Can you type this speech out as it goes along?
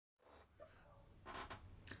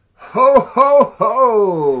Ho, ho,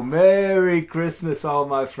 ho! Merry Christmas, all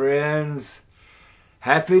my friends.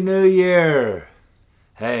 Happy New Year.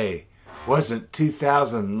 Hey, wasn't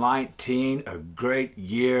 2019 a great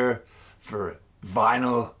year for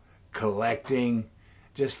vinyl collecting,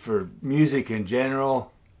 just for music in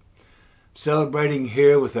general? Celebrating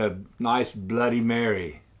here with a nice Bloody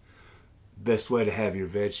Mary. Best way to have your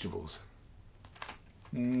vegetables.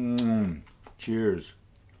 Cheers.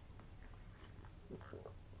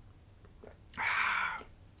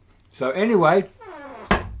 So anyway,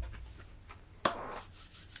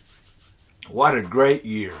 what a great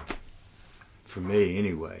year for me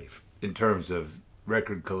anyway, in terms of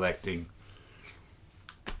record collecting.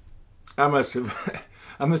 I must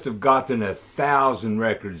have gotten 1,000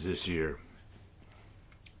 records this year.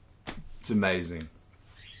 It's amazing.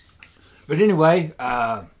 But anyway,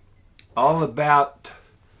 all about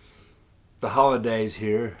the holidays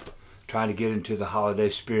here, trying to get into the holiday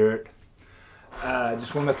spirit. I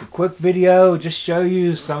just want to make a quick video, just show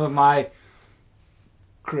you some of my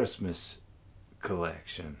Christmas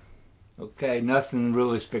collection. Okay, nothing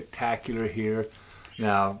really spectacular here.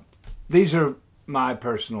 Now, these are my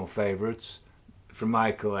personal favorites from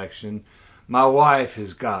my collection. My wife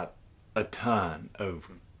has got a ton of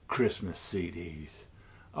Christmas CDs.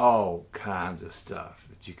 All kinds of stuff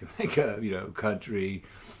that you can think of, you know, country,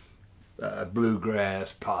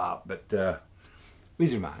 bluegrass, pop, but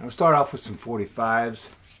these are mine. I'll start off with some 45s.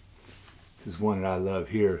 This is one that I love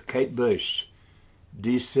here. Kate Bush,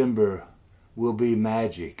 December Will Be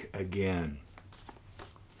Magic Again.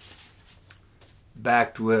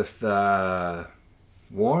 Backed with Warm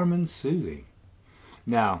and Soothing.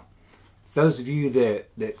 Now, those of you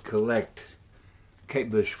that collect Kate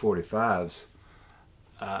Bush 45s,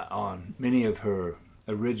 on many of her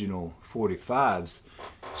original 45s,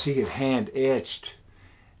 she had hand-etched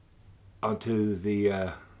onto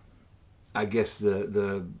the, I guess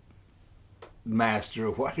the master,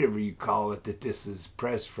 or whatever you call it, that this is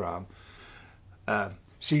pressed from.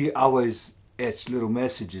 She always etched little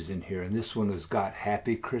messages in here, and this one has got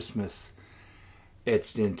Happy Christmas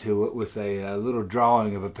etched into it with a little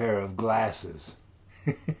drawing of a pair of glasses.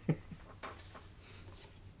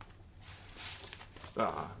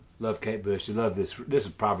 Love Kate Bush. I love this. This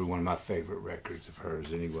is probably one of my favorite records of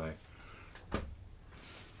hers anyway.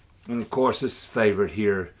 And of course, this favorite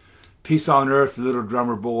here, Peace on Earth, Little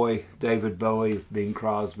Drummer Boy, David Bowie with Bing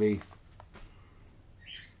Crosby.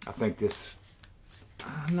 I think this,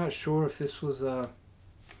 I'm not sure if this was a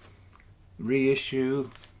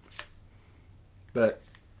reissue, but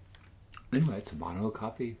anyway, it's a mono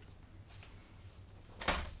copy.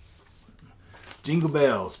 Jingle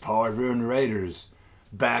Bells, Paul Revere and the Raiders,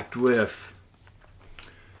 backed with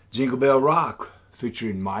Jingle Bell Rock,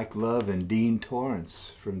 featuring Mike Love and Dean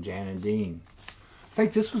Torrance from Jan and Dean. I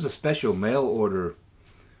think this was a special mail order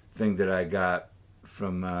thing that I got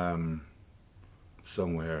from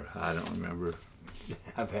somewhere. I don't remember.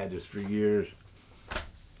 I've had this for years.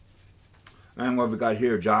 And what have we got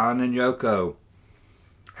here? John and Yoko,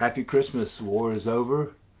 Happy Christmas, War is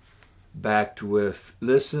Over. Backed with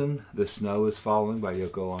Listen, The Snow is Falling by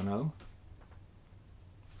Yoko Ono.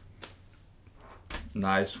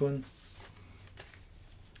 Nice one.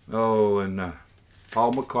 Oh, and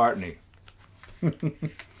Paul McCartney.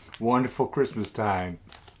 Wonderful Christmas Time.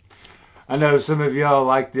 I know some of y'all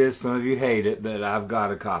like this, some of you hate it, but I've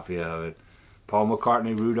got a copy of it. Paul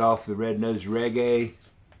McCartney, Rudolph the Red-Nosed Reggae.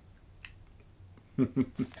 Kind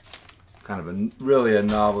of really a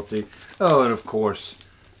novelty. Oh, and of course,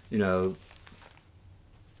 you know,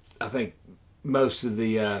 I think most of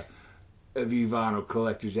the of you vinyl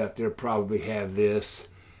collectors out there probably have this.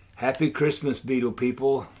 Happy Christmas, Beatle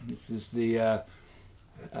people. This is the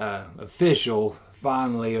official,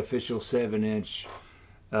 finally official 7-inch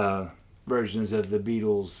versions of the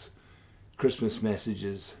Beatles' Christmas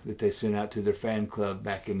messages that they sent out to their fan club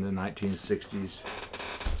back in the 1960s.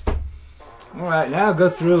 All right, now I'll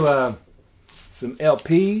go through some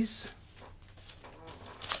LPs.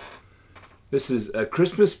 This is A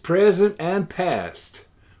Christmas Present and Past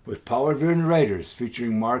with Paul Revere and the Raiders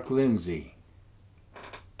featuring Mark Lindsay.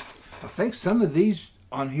 I think some of these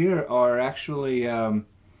on here are actually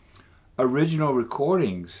original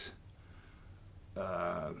recordings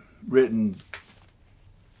written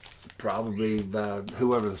probably by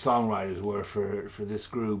whoever the songwriters were for this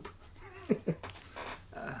group.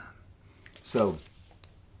 So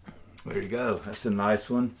there you go. That's a nice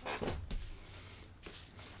one.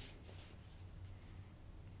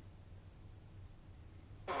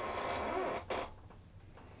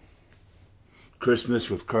 Christmas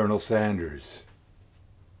with Colonel Sanders.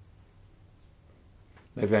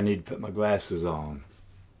 Maybe I need to put my glasses on.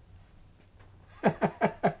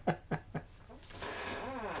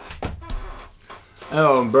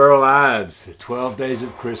 Oh, and Burl Ives, 12 Days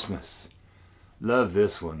of Christmas. Love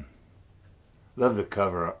this one. Love the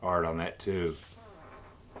cover art on that too.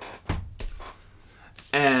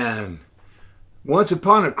 And Once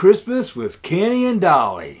Upon a Christmas with Kenny and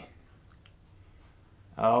Dolly.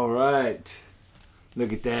 All right.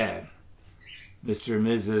 Look at that. Mr. and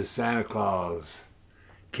Mrs. Santa Claus.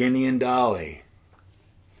 Kenny and Dolly.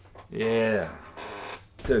 Yeah.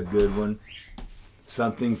 It's a good one.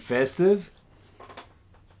 Something Festive.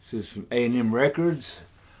 This is from A&M Records.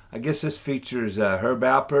 I guess this features Herb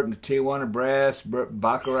Alpert and the Tijuana Brass, Burt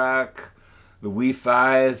Bacharach, the We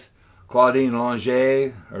Five, Claudine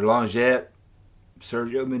Longet,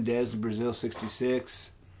 Sergio Mendes in Brazil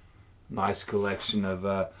 66. Nice collection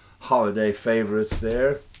of holiday favorites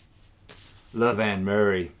there. Love Anne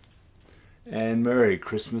Murray. Anne Murray,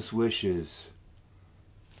 Christmas Wishes.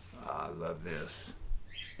 I love this.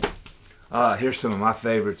 Here's some of my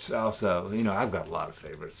favorites also. You know, I've got a lot of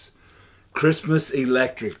favorites. Christmas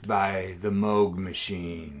Electric by the Moog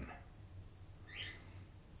Machine.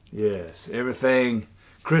 Yes, everything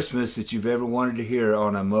Christmas that you've ever wanted to hear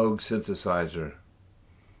on a Moog synthesizer.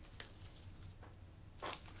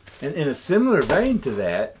 And in a similar vein to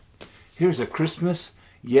that, here's A Christmas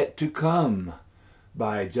Yet to Come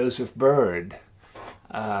by Joseph Byrd.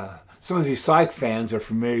 Some of you Psych fans are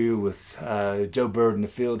familiar with Joe Byrd and the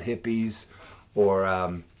Field Hippies,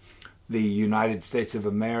 or the United States of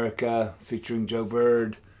America featuring Joe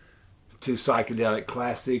Byrd, two psychedelic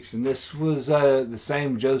classics. And this was the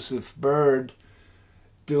same Joseph Byrd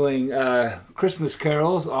doing Christmas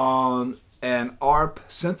carols on an ARP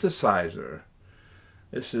synthesizer.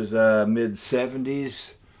 This is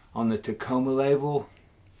mid-70s on the Tacoma label.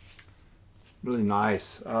 Really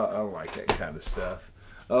nice. I like that kind of stuff.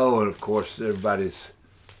 Oh, and of course, everybody's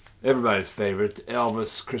favorite,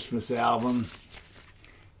 Elvis Christmas album.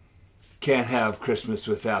 Can't have Christmas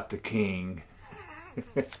without the King.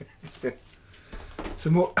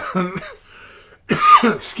 Some more.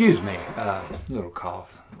 Excuse me. Little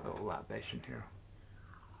cough, a little libation here.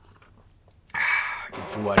 Good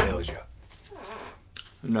for what ails you.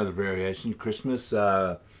 Another variation, Christmas,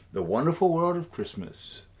 The Wonderful World of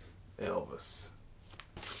Christmas, Elvis.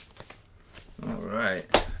 All right.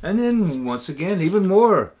 And then, once again, even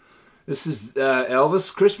more. This is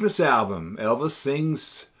Elvis' Christmas album. Elvis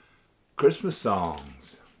sings Christmas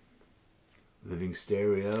songs. Living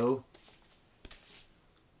Stereo.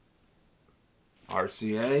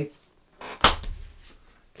 RCA.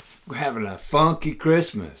 We're having a funky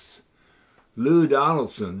Christmas. Lou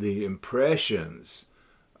Donaldson, The Impressions.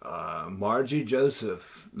 Margie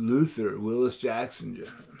Joseph, Luther, Willis Jackson.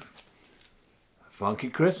 Funky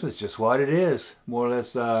Christmas, just what it is. More or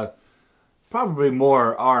less, probably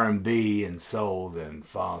more R&B and soul than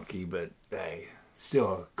funky, but hey,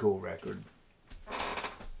 still a cool record.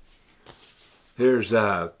 Here's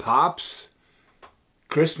Pops,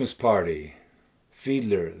 Christmas Party,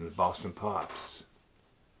 Fiedler and the Boston Pops.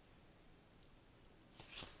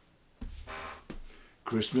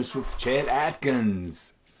 Christmas with Chet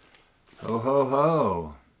Atkins. Ho, ho,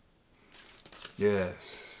 ho.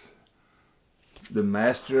 Yes. The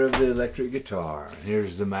master of the electric guitar. And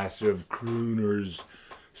here's the master of crooners.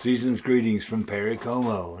 Season's greetings from Perry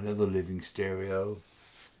Como, another Living Stereo.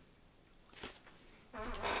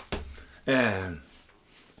 And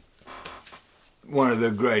one of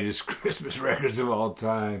the greatest Christmas records of all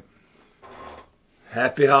time.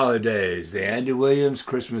 Happy Holidays, the Andy Williams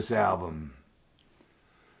Christmas album.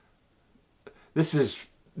 This is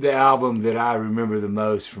the album that I remember the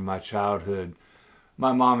most from my childhood.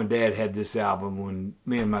 My mom and dad had this album when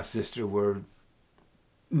me and my sister were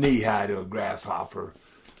knee-high to a grasshopper.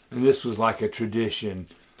 And this was like a tradition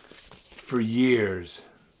for years.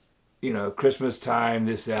 You know, Christmas time,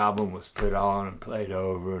 this album was put on and played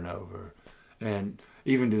over and over. And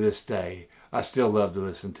even to this day, I still love to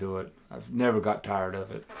listen to it. I've never got tired of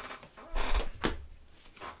it.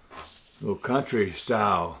 Little country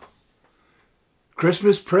style.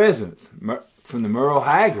 Christmas Present from the Merle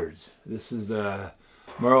Haggards. This is the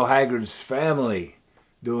Merle Haggard's family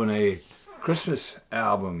doing a Christmas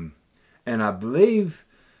album. And I believe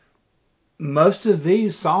most of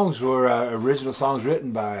these songs were original songs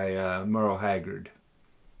written by Merle Haggard.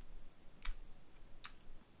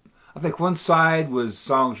 I think one side was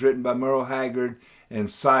songs written by Merle Haggard,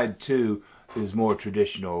 and side two is more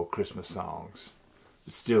traditional Christmas songs.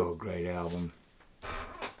 It's still a great album.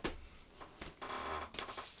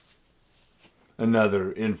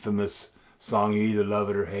 Another infamous song, you either love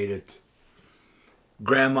it or hate it.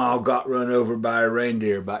 Grandma Got Run Over by a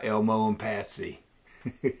Reindeer by Elmo and Patsy.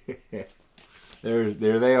 There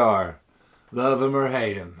they are. Love 'em or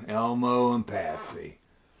hate 'em, Elmo and Patsy.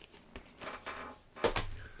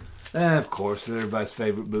 And of course, everybody's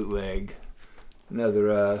favorite bootleg.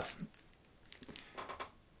 Another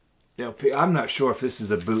LP. I'm not sure if this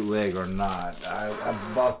is a bootleg or not. I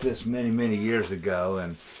bought this many years ago,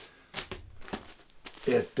 and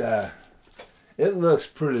it looks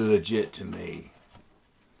pretty legit to me.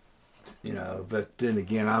 You know, but then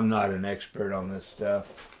again, I'm not an expert on this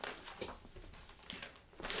stuff.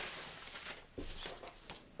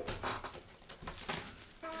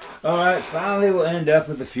 Alright, finally we'll end up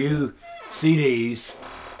with a few CDs.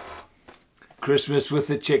 Christmas with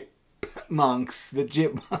the Chipmunks. The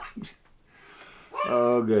Chipmunks.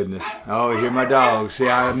 Oh, goodness. Oh, hear my dogs. See,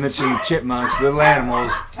 I mentioned chipmunks, little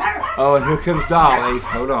animals. Oh, and here comes Dolly.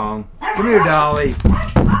 Hold on. Come here, Dolly.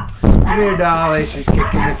 Come here, Dolly. She's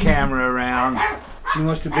kicking the camera around. She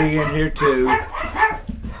wants to be in here, too.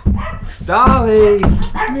 Dolly.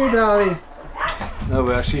 Come here, Dolly. Oh,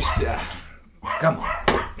 well, she's... come on.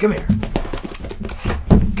 Come here.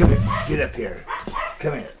 Come here. Get up here.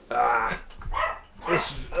 Come here.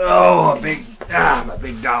 I'm a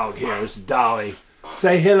big dog here. This is Dolly.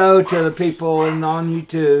 Say hello to the people on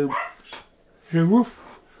YouTube. Hey,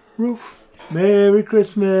 woof, woof. Merry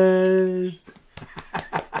Christmas.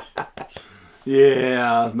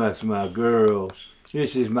 Yeah, that's my girl.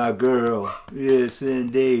 This is my girl. Yes,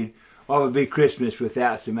 indeed. What would be Christmas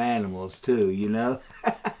without some animals, too, you know?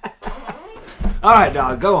 All right,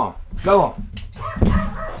 dog, go on. Go on.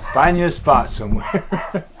 Find you a spot somewhere.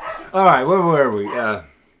 All right, where were we? All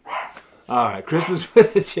right, Christmas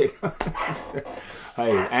with the Chipmunks.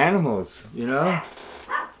 Hey, animals, you know?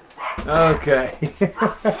 Okay.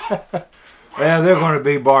 Well, they're going to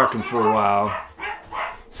be barking for a while.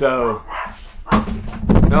 So,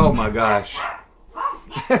 oh my gosh.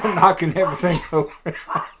 Knocking everything over.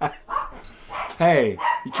 Hey,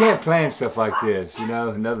 you can't plan stuff like this, you know?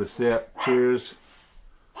 Another sip. Cheers.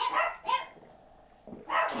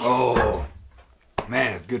 Oh,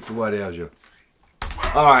 man, it's good for what ails you.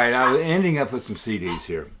 All right, I was ending up with some CDs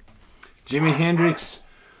here. Jimi Hendrix,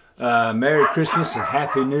 Merry Christmas and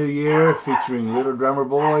Happy New Year, featuring Little Drummer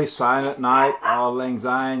Boy, Silent Night, Auld Lang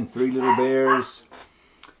Syne, Three Little Bears.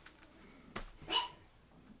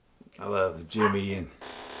 I love Jimmy and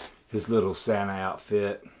his little Santa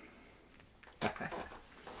outfit.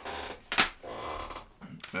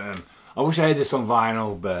 I wish I had this on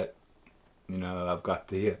vinyl, but you know, I've got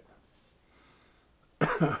the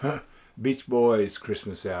Beach Boys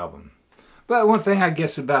Christmas album. But one thing I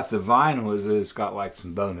guess about the vinyl is that it's got like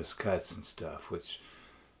some bonus cuts and stuff, which,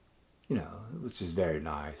 you know, which is very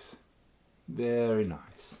nice. Very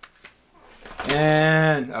nice.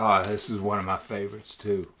 And, oh, this is one of my favorites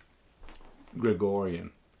too.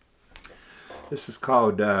 Gregorian. This is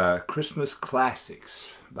called Christmas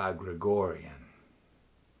Classics by Gregorian.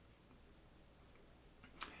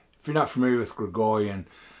 If you're not familiar with Gregorian,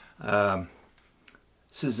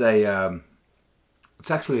 this is it's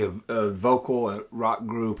actually a vocal rock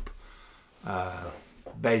group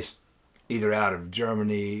based either out of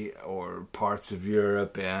Germany or parts of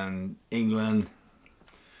Europe and England.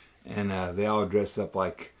 And they all dress up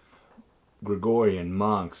like Gregorian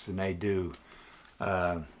monks, and they do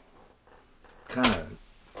kind of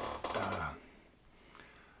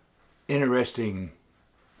interesting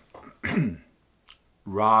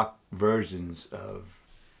rock versions of,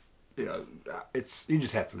 you know, it's, you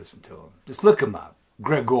just have to listen to them. Just look them up.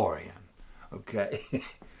 Gregorian. Okay.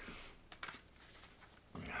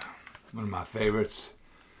 One of my favorites.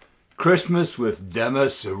 Christmas with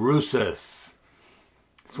Demis Roussos.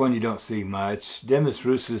 It's one you don't see much. Demis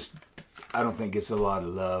Roussos, I don't think gets a lot of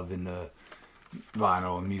love in the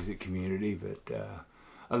vinyl and music community, but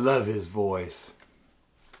I love his voice.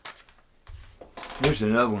 There's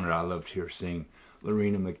another one that I love to hear sing.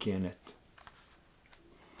 Lorena McKennitt.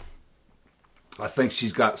 I think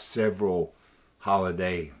she's got several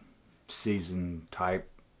holiday season type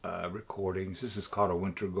recordings. This is called A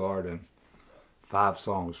Winter Garden. 5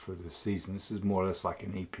 songs for the season. This is more or less like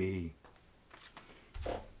an EP.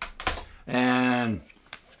 And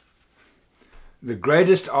the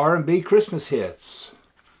greatest R&B Christmas hits.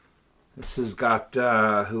 This has got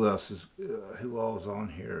who all's on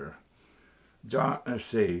here? John, let's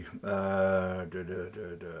see. I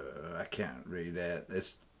can't read that.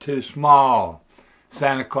 It's too small.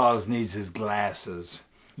 Santa Claus needs his glasses.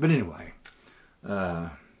 But anyway,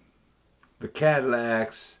 the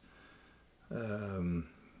Cadillacs is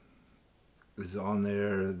on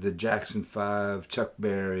there. The Jackson 5, Chuck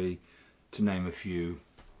Berry, to name a few.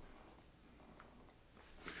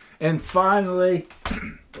 And finally,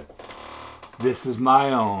 this is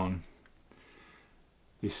my own.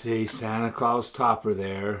 You see Santa Claus Topper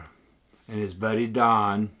there and his buddy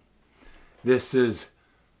Don. This is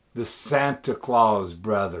the Santa Claus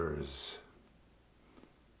Brothers.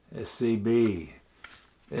 SCB.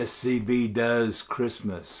 SCB Does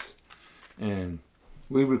Christmas. And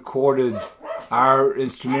we recorded our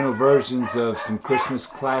instrumental versions of some Christmas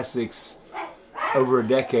classics over a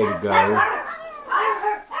decade ago.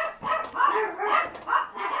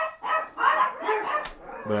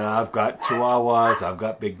 But I've got chihuahuas, I've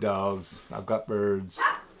got big dogs, I've got birds,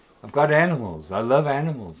 I've got animals. I love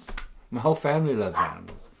animals. My whole family loves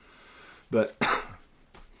animals. But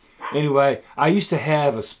anyway, I used to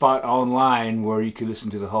have a spot online where you could listen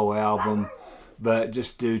to the whole album, but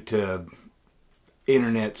just due to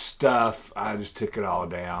internet stuff, I just took it all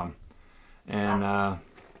down. And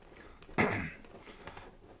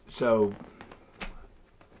so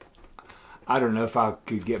I don't know if I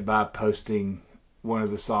could get by posting one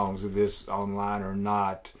of the songs of this online or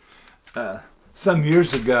not. Some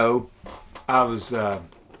years ago, I was,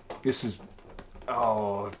 this is,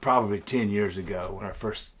 probably 10 years ago when I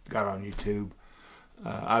first got on YouTube.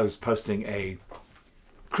 I was posting a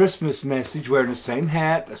Christmas message wearing the same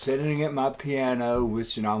hat, sitting at my piano,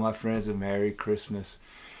 wishing all my friends a Merry Christmas.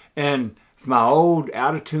 And with my old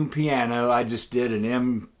out-of-tune piano, I just did an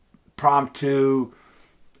impromptu,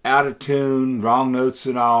 out-of-tune, wrong notes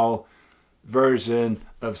and all, version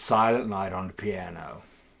of Silent Night on the piano.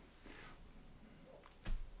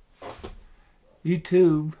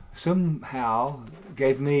 YouTube somehow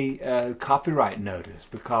gave me a copyright notice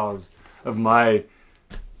because of my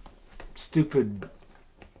stupid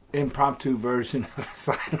impromptu version of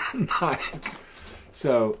Silent Night.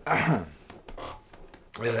 So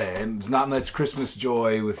there's not much Christmas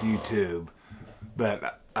joy with YouTube,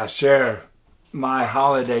 but I share my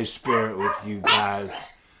holiday spirit with you guys.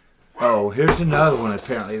 Oh, here's another one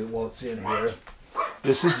apparently that walks in here.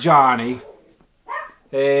 This is Johnny.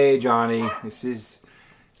 Hey, Johnny. This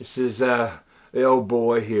is the old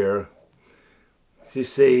boy here. You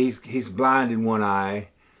see, he's blind in one eye,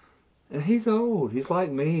 and he's old. He's like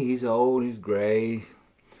me. He's old. He's gray.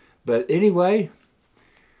 But anyway,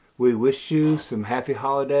 we wish you some happy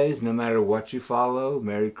holidays, no matter what you follow.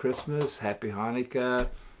 Merry Christmas, Happy Hanukkah.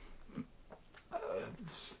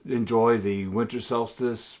 Enjoy the winter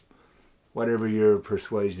solstice. Whatever your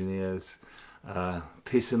persuasion is.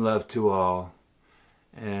 Peace and love to all.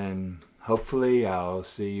 And hopefully I'll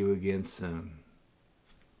see you again soon.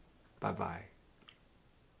 Bye-bye.